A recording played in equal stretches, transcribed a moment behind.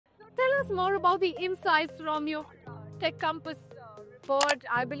us more about the insights from your Tech Compass report.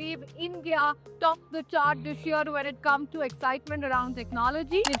 I believe India topped the chart this year when it comes to excitement around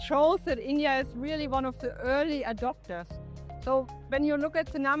technology. It shows that India is really one of the early adopters. So when you look at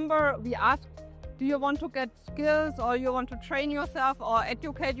the number, we ask, do you want to get skills, or you want to train yourself or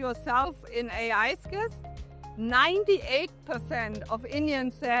educate yourself in AI skills? 98% of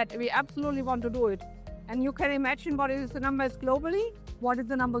Indians said we absolutely want to do it. And you can imagine what is the number is globally? What is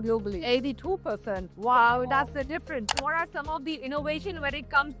the number globally? 82%. Wow, that's the difference. What are some of the innovation when it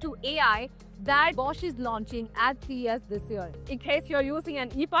comes to AI that Bosch is launching at CES this year? In case you're using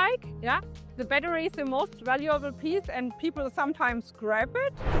an e-bike, the battery is the most valuable piece and people sometimes scrap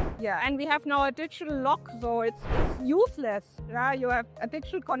it. And we have now a digital lock, so it's useless. You have a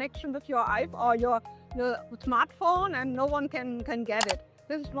digital connection with your iPhone or your smartphone and no one can get it.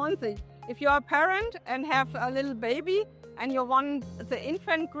 This is one thing. If you're a parent and have a little baby and you want the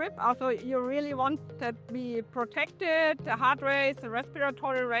infant grip, also you really want that be protected, the heart rate, the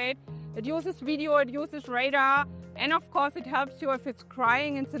respiratory rate, it uses video, it uses radar, and of course it helps you if it's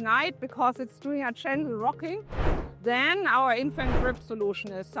crying in the night because it's doing a gentle rocking. Then our infant grip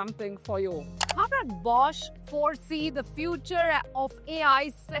solution is something for you. How does Bosch foresee the future of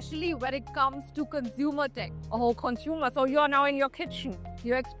AI, especially when it comes to consumer tech? Oh, consumer, so you're now in your kitchen.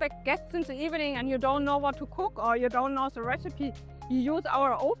 You expect guests in the evening and you don't know what to cook or you don't know the recipe. You use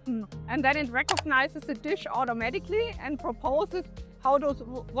our oven and then it recognizes the dish automatically and proposes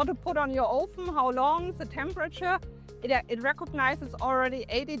what to put on your oven, how long, the temperature. It recognizes already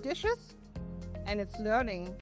 80 dishes. And it's learning.